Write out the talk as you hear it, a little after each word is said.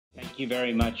you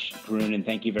very much, Karun, and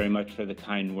thank you very much for the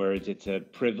kind words. It's a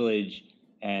privilege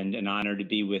and an honor to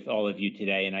be with all of you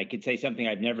today. And I could say something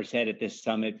I've never said at this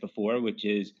summit before, which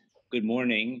is good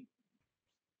morning,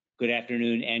 good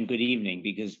afternoon, and good evening,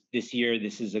 because this year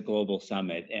this is a global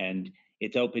summit, and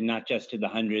it's open not just to the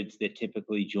hundreds that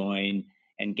typically join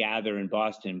and gather in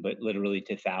Boston, but literally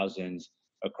to thousands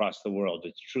across the world.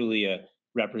 It's truly a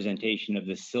representation of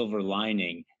the silver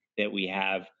lining that we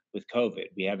have with COVID.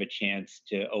 We have a chance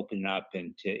to open up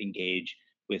and to engage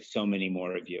with so many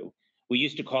more of you. We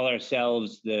used to call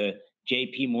ourselves the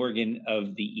JP Morgan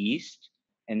of the East,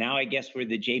 and now I guess we're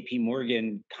the JP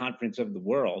Morgan Conference of the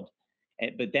World.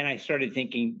 But then I started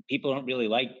thinking people don't really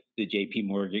like the JP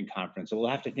Morgan conference, so we'll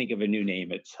have to think of a new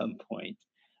name at some point.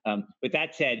 With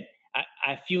that said,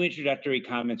 a few introductory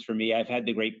comments for me. I've had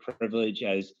the great privilege,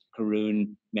 as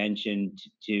Karun mentioned,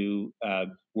 to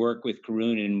work with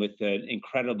Karun and with an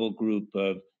incredible group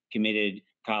of committed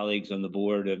colleagues on the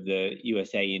board of the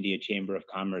USA India Chamber of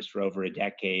Commerce for over a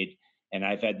decade. And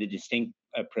I've had the distinct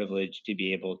privilege to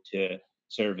be able to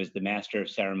serve as the master of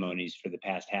ceremonies for the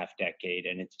past half decade.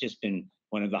 And it's just been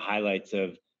one of the highlights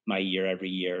of my year every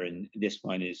year. And this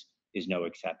one is no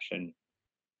exception.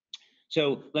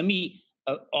 So let me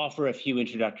offer a few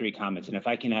introductory comments. And if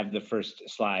I can have the first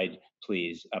slide,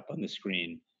 please, up on the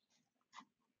screen.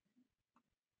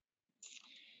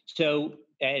 So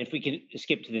if we can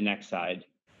skip to the next slide.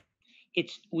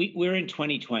 We're in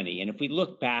 2020. And if we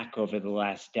look back over the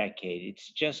last decade, it's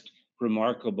just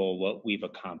remarkable what we've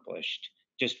accomplished.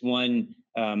 Just one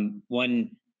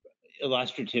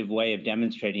illustrative way of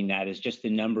demonstrating that is just the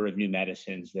number of new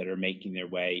medicines that are making their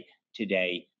way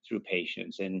today through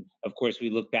patients. And of course, we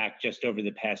look back just over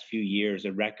the past few years,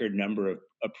 a record number of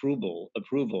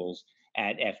approvals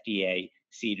at FDA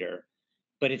CDER.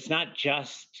 But it's not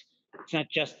just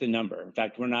the number. In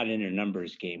fact, we're not in a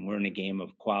numbers game. We're in a game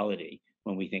of quality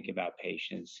when we think about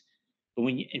patients. But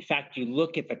when in fact you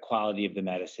look at the quality of the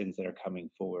medicines that are coming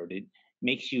forward, it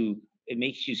makes you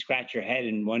scratch your head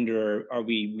and wonder, are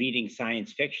we reading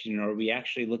science fiction, or are we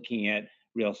actually looking at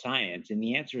real science? And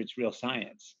the answer, it's real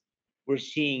science. We're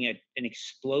seeing an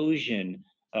explosion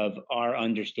of our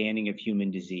understanding of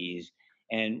human disease,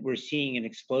 and we're seeing an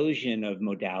explosion of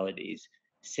modalities,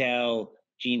 cell,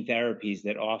 gene therapies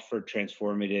that offer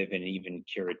transformative and even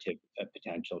curative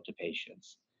potential to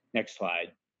patients. Next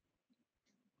slide.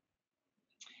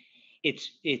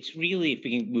 It's really, if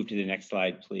we can move to the next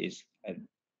slide, please.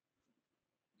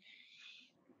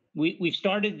 We've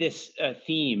started this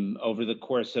theme over the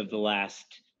course of the last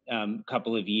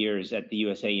couple of years at the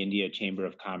USA India Chamber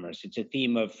of Commerce. It's a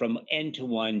theme of from N to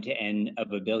 1 to N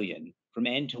of a billion, from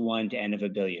N to 1 to N of a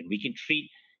billion. We can treat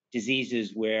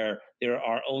diseases where there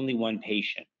are only one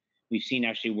patient. We've seen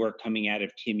actually work coming out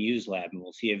of Tim Yu's lab, and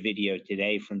we'll see a video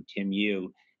today from Tim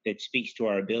Yu that speaks to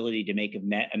our ability to make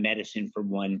a medicine for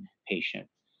one patient.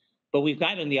 But we've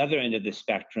got on the other end of the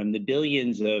spectrum, the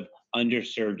billions of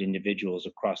underserved individuals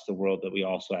across the world that we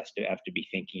also have to be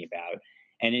thinking about.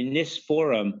 And in this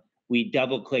forum, we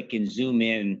double click and zoom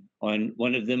in on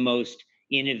one of the most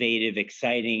innovative,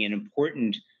 exciting, and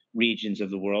important regions of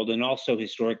the world, and also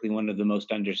historically one of the most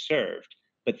underserved.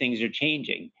 But things are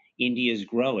changing. India is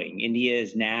growing. India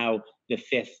is now the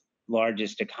 5th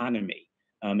largest economy.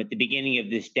 At the beginning of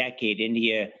this decade,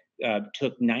 India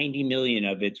took 90 million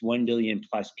of its 1 billion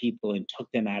plus people and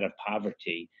took them out of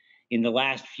poverty. In the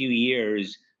last few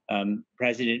years,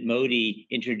 President Modi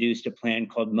introduced a plan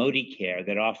called Modi Care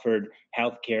that offered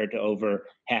healthcare to over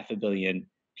 500 million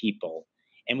people.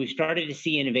 And we've started to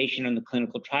see innovation on the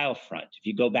clinical trial front. If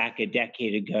you go back a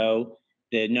decade ago,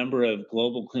 the number of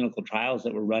global clinical trials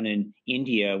that were run in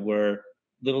India were a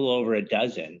little over a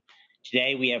dozen.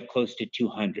 Today, we have close to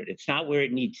 200. It's not where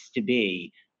it needs to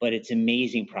be, but it's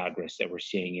amazing progress that we're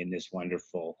seeing in this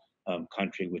wonderful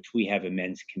country, which we have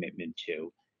immense commitment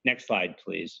to. Next slide,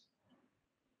 please.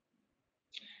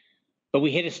 But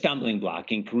we hit a stumbling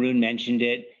block, and Karun mentioned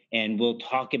it, and we'll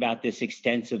talk about this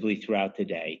extensively throughout the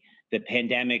day. The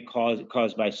pandemic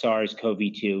caused by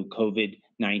SARS-CoV-2,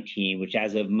 COVID-19, which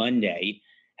as of Monday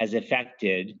has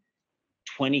affected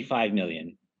 25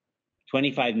 million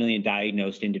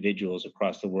diagnosed individuals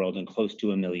across the world and close to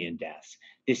 1 million deaths.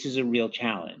 This is a real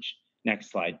challenge.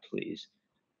 Next slide, please.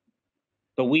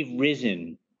 But we've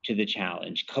risen to the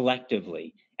challenge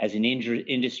collectively as an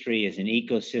industry, as an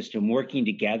ecosystem, working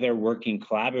together, working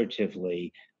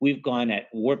collaboratively. We've gone at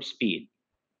warp speed.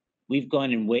 We've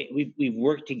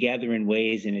worked together in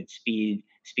ways and at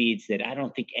speeds that I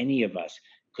don't think any of us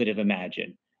could have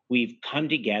imagined. We've come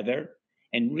together,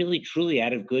 and really, truly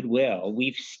out of goodwill,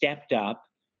 we've stepped up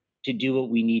to do what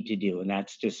we need to do, and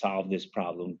that's to solve this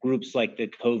problem. Groups like the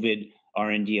COVID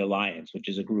R&D Alliance, which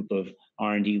is a group of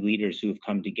R&D leaders who have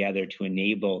come together to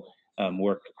enable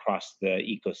work across the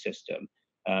ecosystem.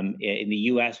 In the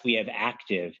US, we have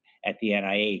ACTIVE at the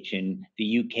NIH. In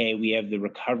the UK, we have the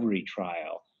Recovery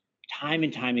Trial. Time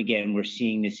and time again, we're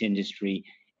seeing this industry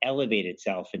elevate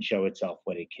itself and show itself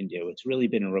what it can do. It's really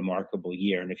been a remarkable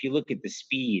year. And if you look at the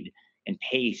speed and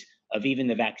pace of even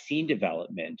the vaccine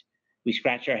development, we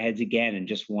scratch our heads again and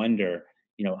just wonder,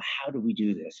 how do we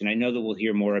do this? And I know that we'll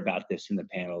hear more about this in the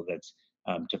panel that's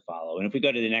to follow. And if we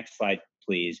go to the next slide,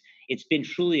 please, it's been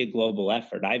truly a global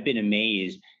effort. I've been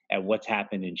amazed at what's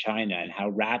happened in China and how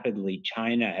rapidly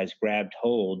China has grabbed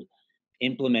hold,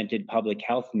 implemented public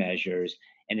health measures,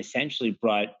 and essentially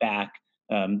brought back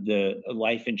the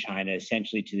life in China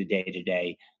essentially to the day to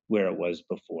day where it was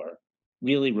before.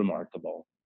 Really remarkable.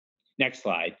 Next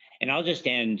slide. And I'll just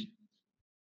end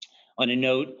on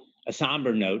a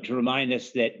somber note, to remind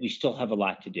us that we still have a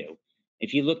lot to do.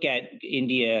 If you look at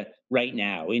India right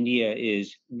now, India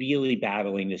is really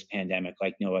battling this pandemic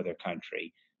like no other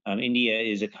country. India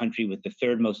is a country with the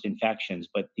third most infections,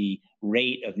 but the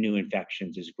rate of new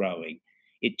infections is growing.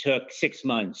 It took 6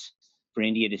 months for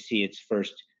India to see its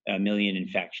first million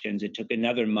infections. It took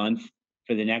another month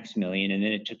for the next million, and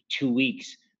then it took 2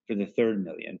 weeks for the third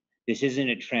million. This isn't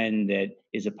a trend that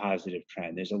is a positive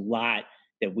trend. There's a lot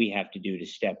that we have to do to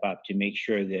step up to make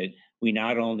sure that we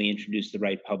not only introduce the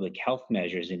right public health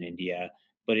measures in India,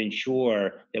 but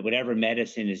ensure that whatever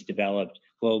medicine is developed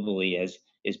globally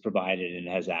is provided and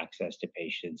has access to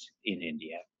patients in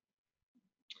India.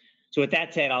 So with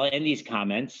that said, I'll end these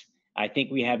comments. I think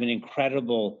we have an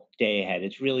incredible day ahead.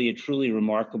 It's really a truly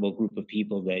remarkable group of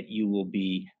people that you will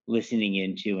be listening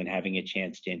into and having a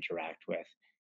chance to interact with.